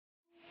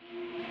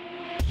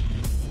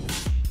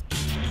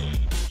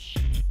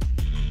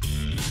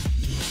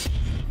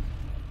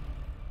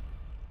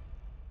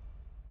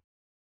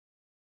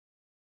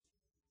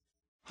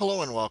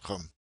Hello and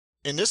welcome.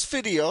 In this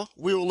video,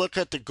 we will look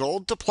at the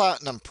gold to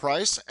platinum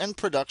price and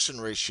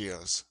production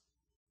ratios.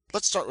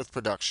 Let's start with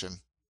production.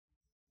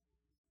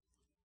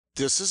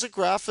 This is a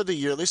graph of the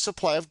yearly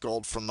supply of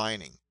gold from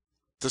mining.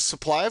 The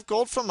supply of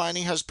gold from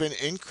mining has been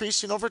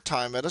increasing over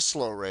time at a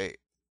slow rate.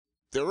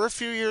 There were a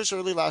few years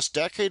early last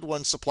decade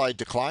when supply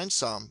declined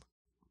some,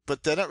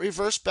 but then it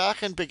reversed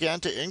back and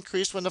began to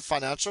increase when the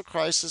financial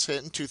crisis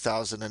hit in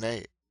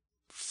 2008.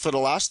 For the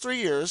last 3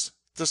 years,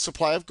 the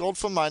supply of gold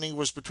from mining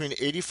was between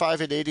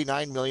 85 and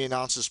 89 million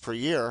ounces per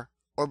year,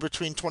 or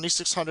between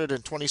 2,600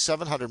 and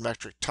 2,700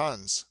 metric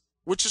tons,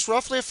 which is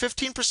roughly a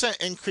 15%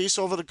 increase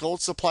over the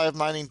gold supply of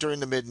mining during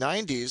the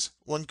mid-90s,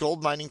 when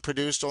gold mining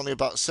produced only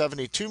about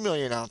 72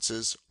 million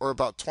ounces, or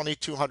about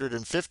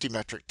 2,250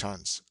 metric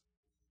tons.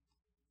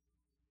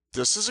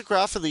 This is a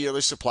graph of the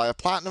yearly supply of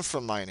platinum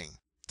from mining.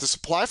 The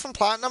supply from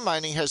platinum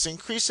mining has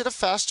increased at a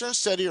faster and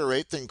steadier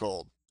rate than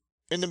gold.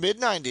 In the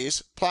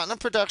mid-90s, platinum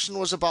production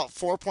was about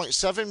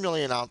 4.7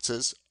 million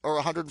ounces, or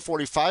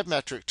 145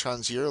 metric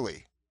tons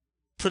yearly.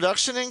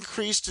 Production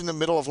increased in the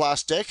middle of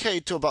last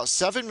decade to about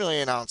 7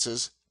 million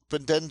ounces,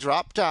 but then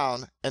dropped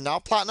down, and now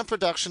platinum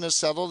production has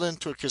settled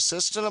into a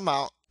consistent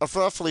amount of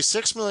roughly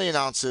 6 million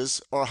ounces,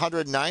 or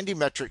 190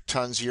 metric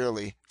tons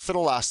yearly, for the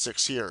last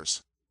 6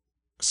 years.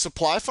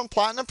 Supply from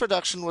platinum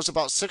production was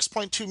about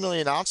 6.2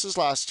 million ounces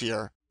last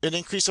year, an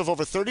increase of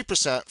over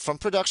 30% from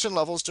production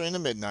levels during the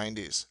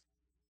mid-90s.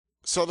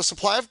 So the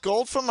supply of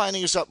gold from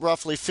mining is up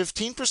roughly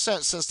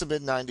 15% since the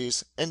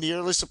mid-90s, and the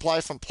yearly supply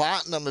from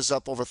platinum is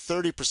up over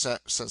 30%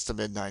 since the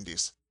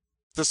mid-90s.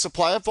 The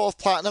supply of both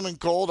platinum and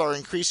gold are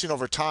increasing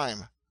over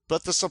time,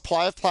 but the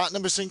supply of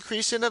platinum is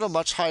increasing at a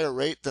much higher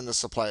rate than the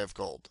supply of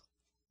gold.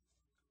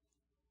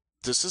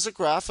 This is a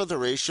graph of the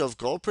ratio of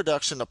gold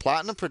production to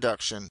platinum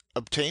production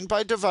obtained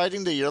by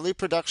dividing the yearly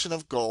production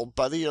of gold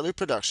by the yearly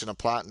production of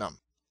platinum.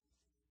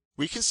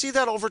 We can see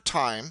that over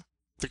time,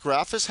 the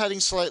graph is heading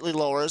slightly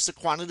lower as the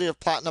quantity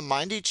of platinum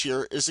mined each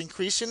year is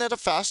increasing at a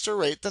faster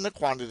rate than the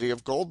quantity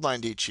of gold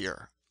mined each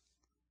year.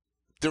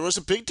 There was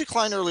a big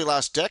decline early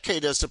last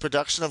decade as the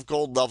production of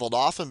gold leveled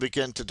off and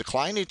began to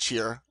decline each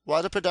year,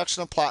 while the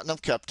production of platinum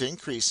kept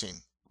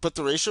increasing. But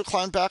the ratio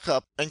climbed back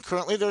up, and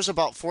currently there's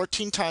about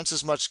 14 times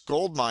as much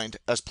gold mined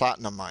as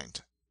platinum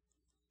mined.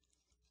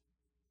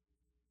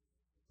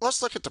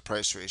 Let's look at the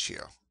price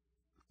ratio.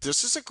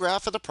 This is a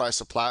graph of the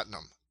price of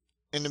platinum.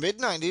 In the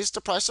mid-90s, the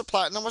price of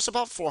platinum was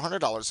about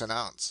 $400 an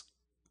ounce.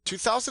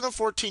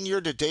 2014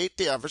 year-to-date,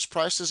 the average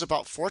price is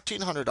about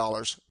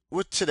 $1,400,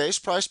 with today's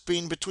price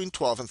being between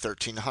 $1,200 and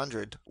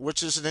 $1,300,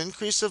 which is an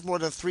increase of more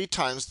than 3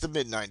 times the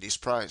mid-90s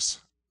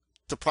price.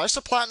 The price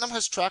of platinum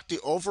has tracked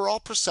the overall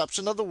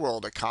perception of the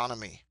world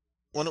economy.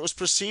 When it was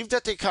perceived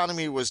that the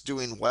economy was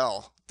doing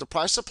well, the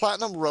price of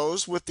platinum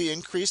rose with the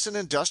increase in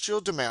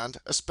industrial demand,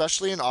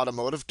 especially in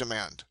automotive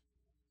demand.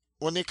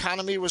 When the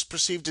economy was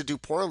perceived to do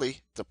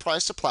poorly, the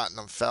price of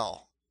platinum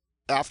fell.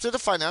 After the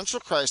financial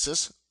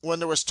crisis, when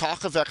there was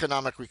talk of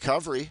economic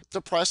recovery,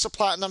 the price of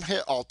platinum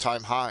hit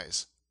all-time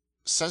highs.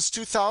 Since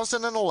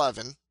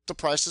 2011, the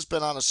price has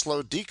been on a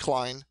slow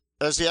decline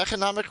as the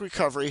economic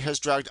recovery has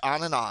dragged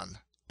on,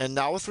 and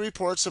now with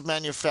reports of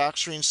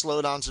manufacturing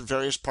slowdowns in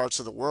various parts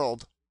of the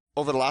world,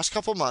 over the last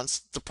couple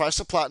months, the price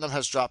of platinum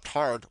has dropped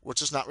hard,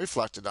 which is not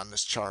reflected on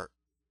this chart.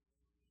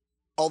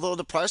 Although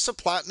the price of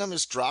platinum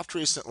has dropped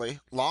recently,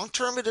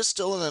 long-term it is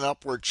still in an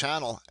upward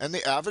channel, and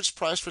the average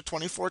price for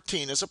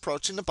 2014 is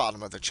approaching the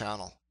bottom of the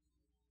channel.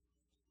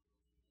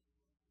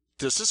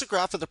 This is a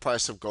graph of the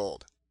price of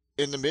gold.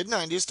 In the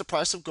mid-90s, the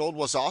price of gold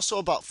was also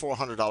about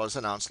 $400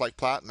 an ounce like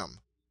platinum.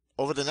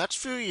 Over the next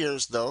few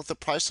years, though, the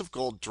price of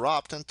gold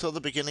dropped until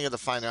the beginning of the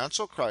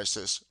financial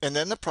crisis, and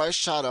then the price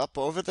shot up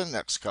over the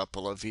next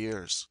couple of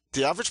years.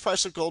 The average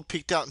price of gold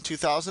peaked out in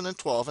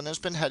 2012 and has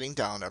been heading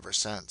down ever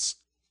since.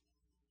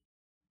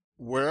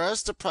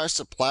 Whereas the price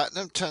of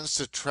platinum tends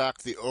to track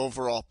the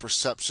overall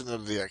perception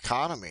of the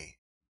economy,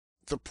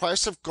 the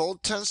price of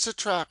gold tends to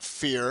track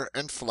fear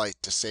and flight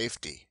to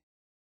safety.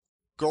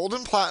 Gold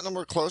and platinum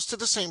were close to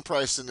the same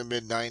price in the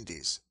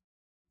mid-90s.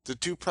 The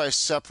two prices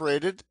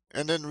separated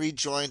and then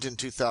rejoined in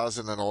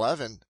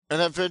 2011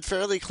 and have been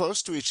fairly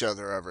close to each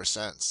other ever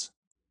since.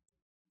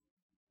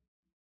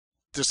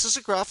 This is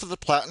a graph of the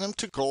platinum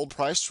to gold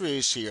price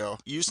ratio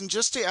using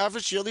just the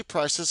average yearly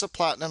prices of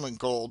platinum and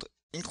gold,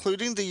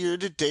 including the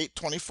year-to-date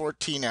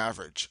 2014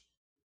 average.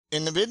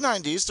 In the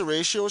mid-90s, the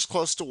ratio was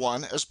close to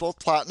 1 as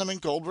both platinum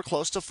and gold were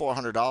close to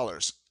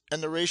 $400,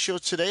 and the ratio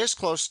today is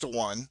close to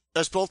 1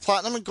 as both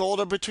platinum and gold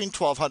are between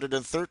 $1,200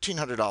 and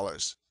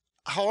 $1,300.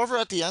 However,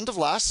 at the end of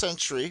last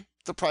century,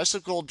 the price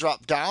of gold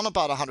dropped down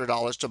about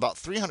 $100 to about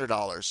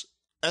 $300,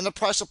 and the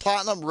price of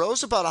platinum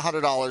rose about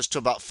 $100 to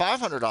about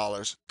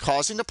 $500,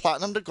 causing the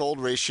platinum to gold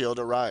ratio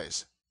to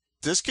rise.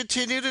 This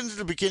continued into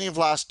the beginning of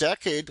last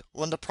decade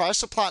when the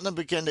price of platinum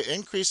began to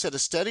increase at a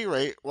steady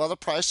rate while the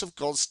price of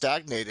gold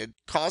stagnated,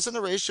 causing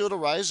the ratio to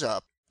rise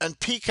up and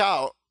peak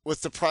out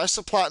with the price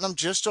of platinum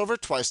just over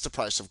twice the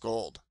price of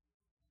gold.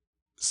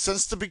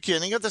 Since the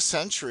beginning of the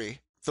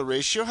century, the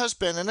ratio has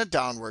been in a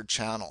downward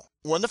channel.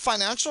 When the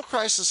financial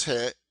crisis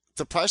hit,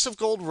 The price of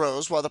gold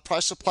rose while the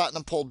price of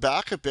platinum pulled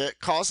back a bit,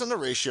 causing the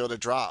ratio to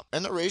drop,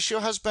 and the ratio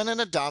has been in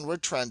a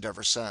downward trend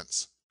ever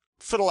since.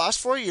 For the last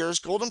 4 years,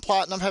 gold and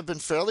platinum have been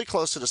fairly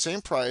close to the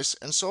same price,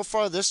 and so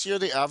far this year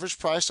the average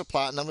price of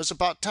platinum is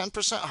about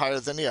 10% higher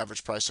than the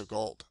average price of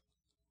gold.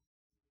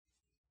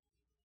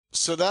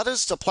 So that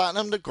is the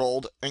platinum to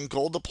gold and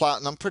gold to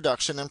platinum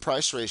production and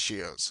price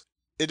ratios.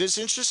 It is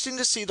interesting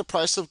to see the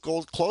price of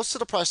gold close to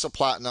the price of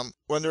platinum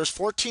when there's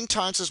 14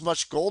 times as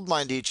much gold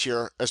mined each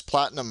year as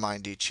platinum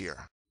mined each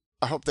year.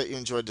 I hope that you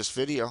enjoyed this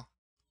video.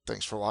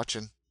 Thanks for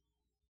watching.